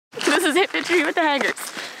This is Hip History with the Haggers.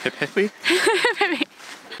 Hip hippie? Hip hippie.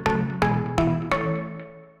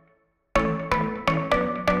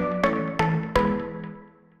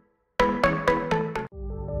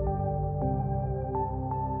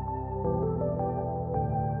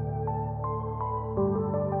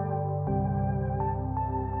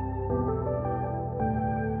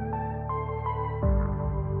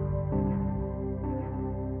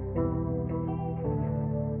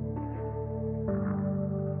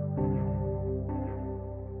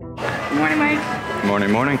 Good morning, Mike.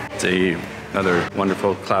 Morning, morning. It's another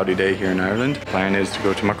wonderful cloudy day here in Ireland. Plan is to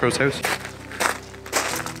go to Muckross' house.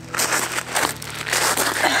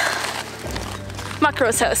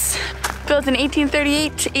 Muckross house. Built in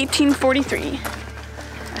 1838 to 1843.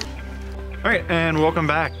 All right, and welcome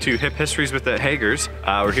back to Hip Histories with the Haggers.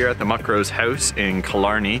 We're here at the Muckross house in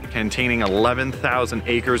Killarney, containing 11,000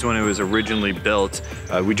 acres when it was originally built.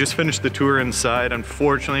 We just finished the tour inside.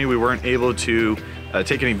 Unfortunately, we weren't able to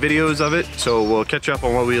take any videos of it, so we'll catch up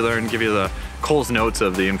on what we learned, give you the Cole's notes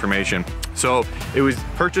of the information. So it was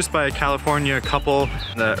purchased by a California couple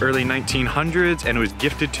in the early 1900s, and it was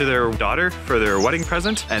gifted to their daughter for their wedding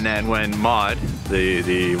present. And then when Maud,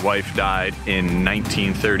 the wife, died in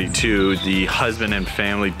 1932, the husband and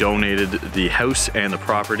family donated the house and the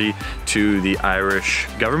property to the Irish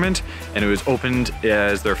government, and it was opened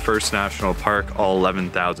as their first national park, all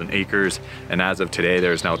 11,000 acres. And as of today,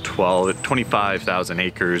 there's now 25,000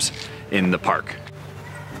 acres in the park.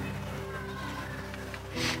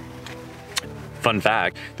 Fun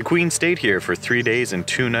fact, the Queen stayed here for 3 days and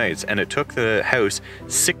 2 nights, and it took the house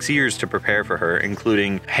 6 years to prepare for her,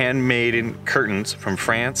 including handmade curtains from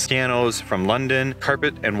France, pianos from London,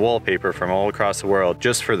 carpet and wallpaper from all across the world,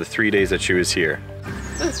 just for the 3 days that she was here.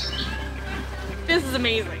 This is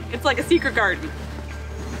amazing. It's like a secret garden.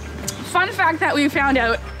 Fun fact that we found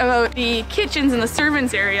out about the kitchens in the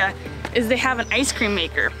servants area is they have an ice cream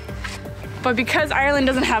maker. But because Ireland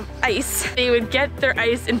doesn't have ice, they would get their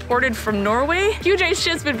ice imported from Norway. Huge ice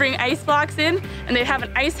ships would bring ice blocks in, and they'd have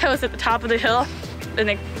an ice house at the top of the hill. Then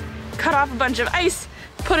they cut off a bunch of ice,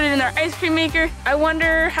 put it in their ice cream maker. I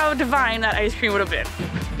wonder how divine that ice cream would have been.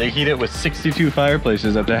 They heat it with 62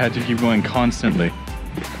 fireplaces that they had to keep going constantly.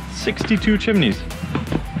 62 chimneys.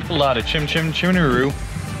 A lot of chimney-roo.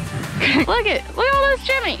 Look at all those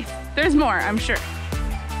chimneys. There's more, I'm sure.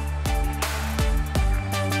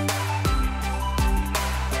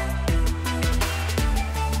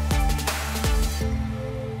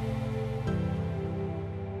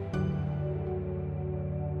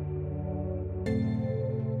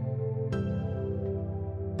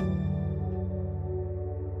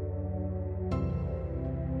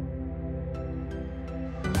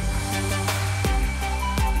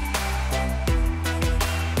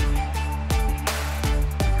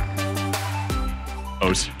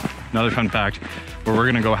 Another fun fact, where we're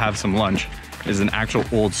gonna go have some lunch is an actual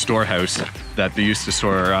old storehouse that they used to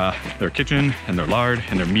store their kitchen and their lard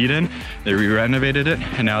and their meat in. They re-renovated it,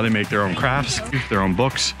 and now they make their own crafts, their own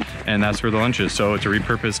books, and that's where the lunch is. So it's a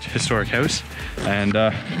repurposed historic house, and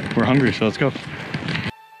we're hungry, so let's go.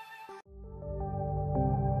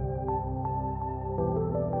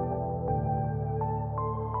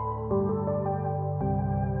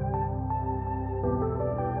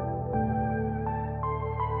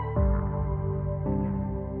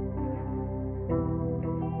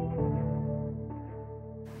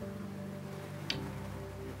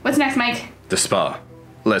 What's next, Mike? The spa.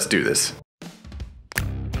 Let's do this.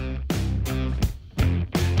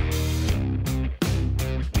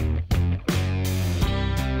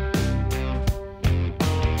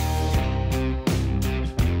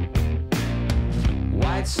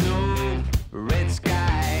 White snow, red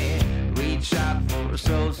sky, reach up for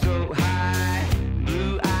so high,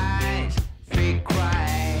 blue eyes, fake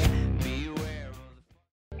cry, beware of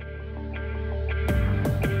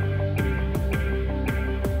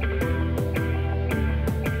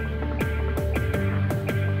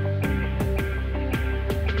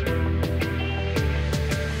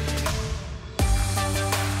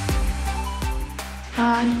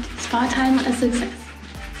Spa time a success.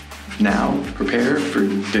 Now, prepare for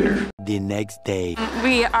dinner. the next day.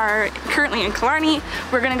 We are currently in Killarney.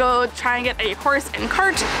 We're gonna go try and get a horse and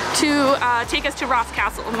cart to take us to Ross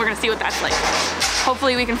Castle, and we're gonna see what that's like.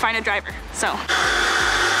 Hopefully we can find a driver, so.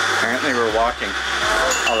 Apparently we're walking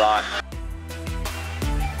a lot.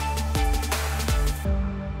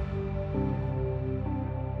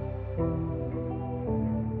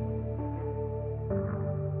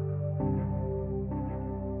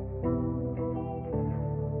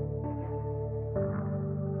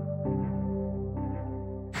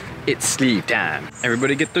 It's sleeve time.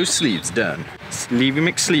 Everybody get those sleeves done. Sleevey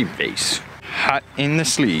McSleeve face. Hot in the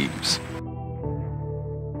sleeves.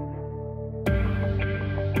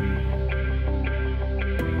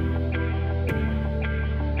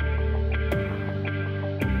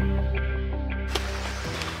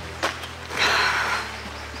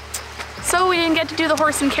 So we didn't get to do the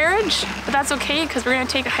horse and carriage, but that's okay because we're gonna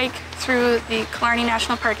take a hike through the Killarney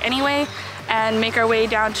National Park anyway and make our way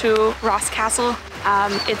down to Ross Castle.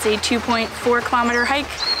 It's a 2.4 kilometer hike,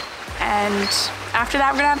 and after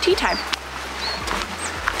that we're gonna have tea time.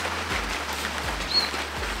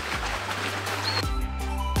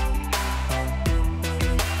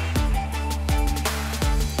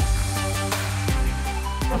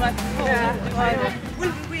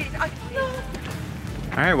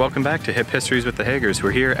 All right, welcome back to Hip Histories with the Hagers.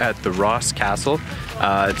 We're here at the Ross Castle.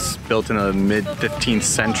 It's built in the mid-15th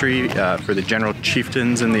century for the general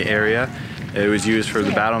chieftains in the area. It was used for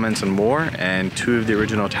the battlements and war, and 2 of the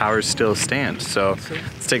original towers still stand. So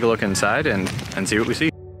let's take a look inside and see what we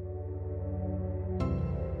see.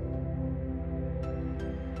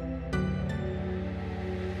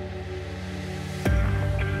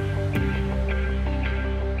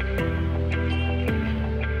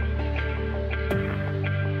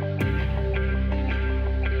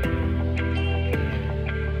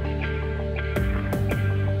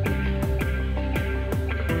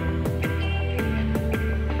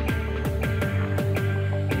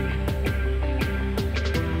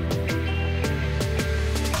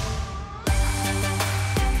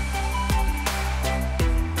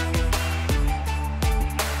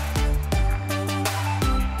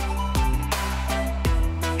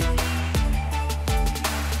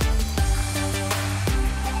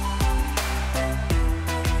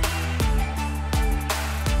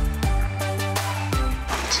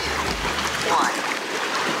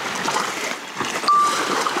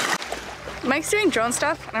 Mike's doing drone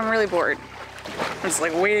stuff and I'm really bored. I'm just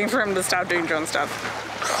like waiting for him to stop doing drone stuff.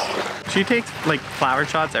 She takes like flower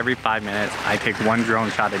shots every 5 minutes. I take 1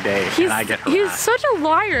 drone shot a day and I get harassed. He's such a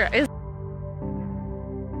liar.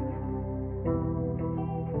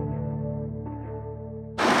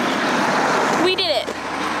 We did it.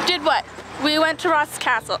 Did what? We went to Ross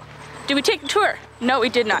Castle. Did we take a tour? No, we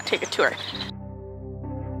did not take a tour.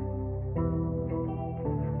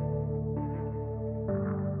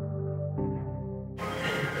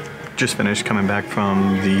 Just finished coming back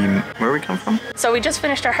from where we come from? So we just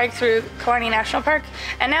finished our hike through Killarney National Park,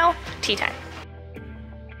 and now tea time.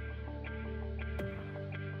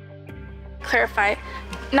 Clarify,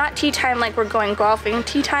 not tea time like we're going golfing,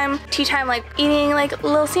 tea time like eating like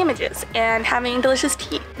little sandwiches and having delicious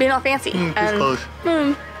tea, being all fancy. Please close.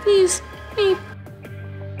 Please.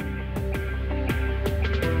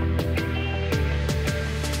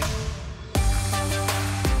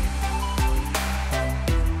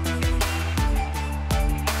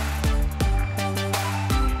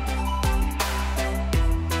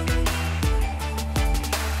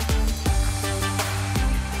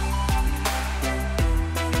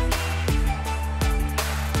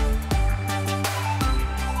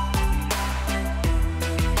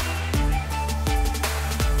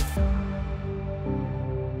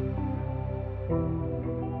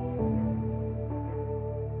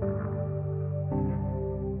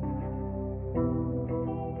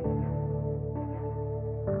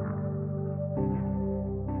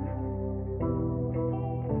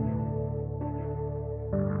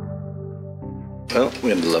 Well, we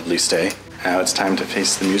had a lovely stay. Now it's time to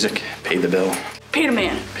face the music, pay the bill. Pay the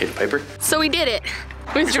man. Pay the piper. So we did it.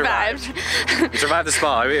 We survived. We survived the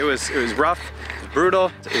spa. It was rough, it was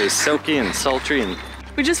brutal, it was silky and sultry. And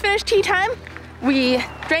We just finished tea time. We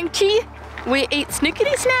drank tea. We ate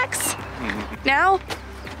snickety snacks. Now,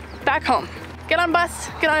 back home. Get on a bus,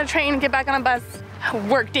 get on a train, get back on a bus.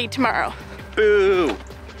 Work day tomorrow. boo!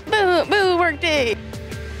 Boo, boo, work day.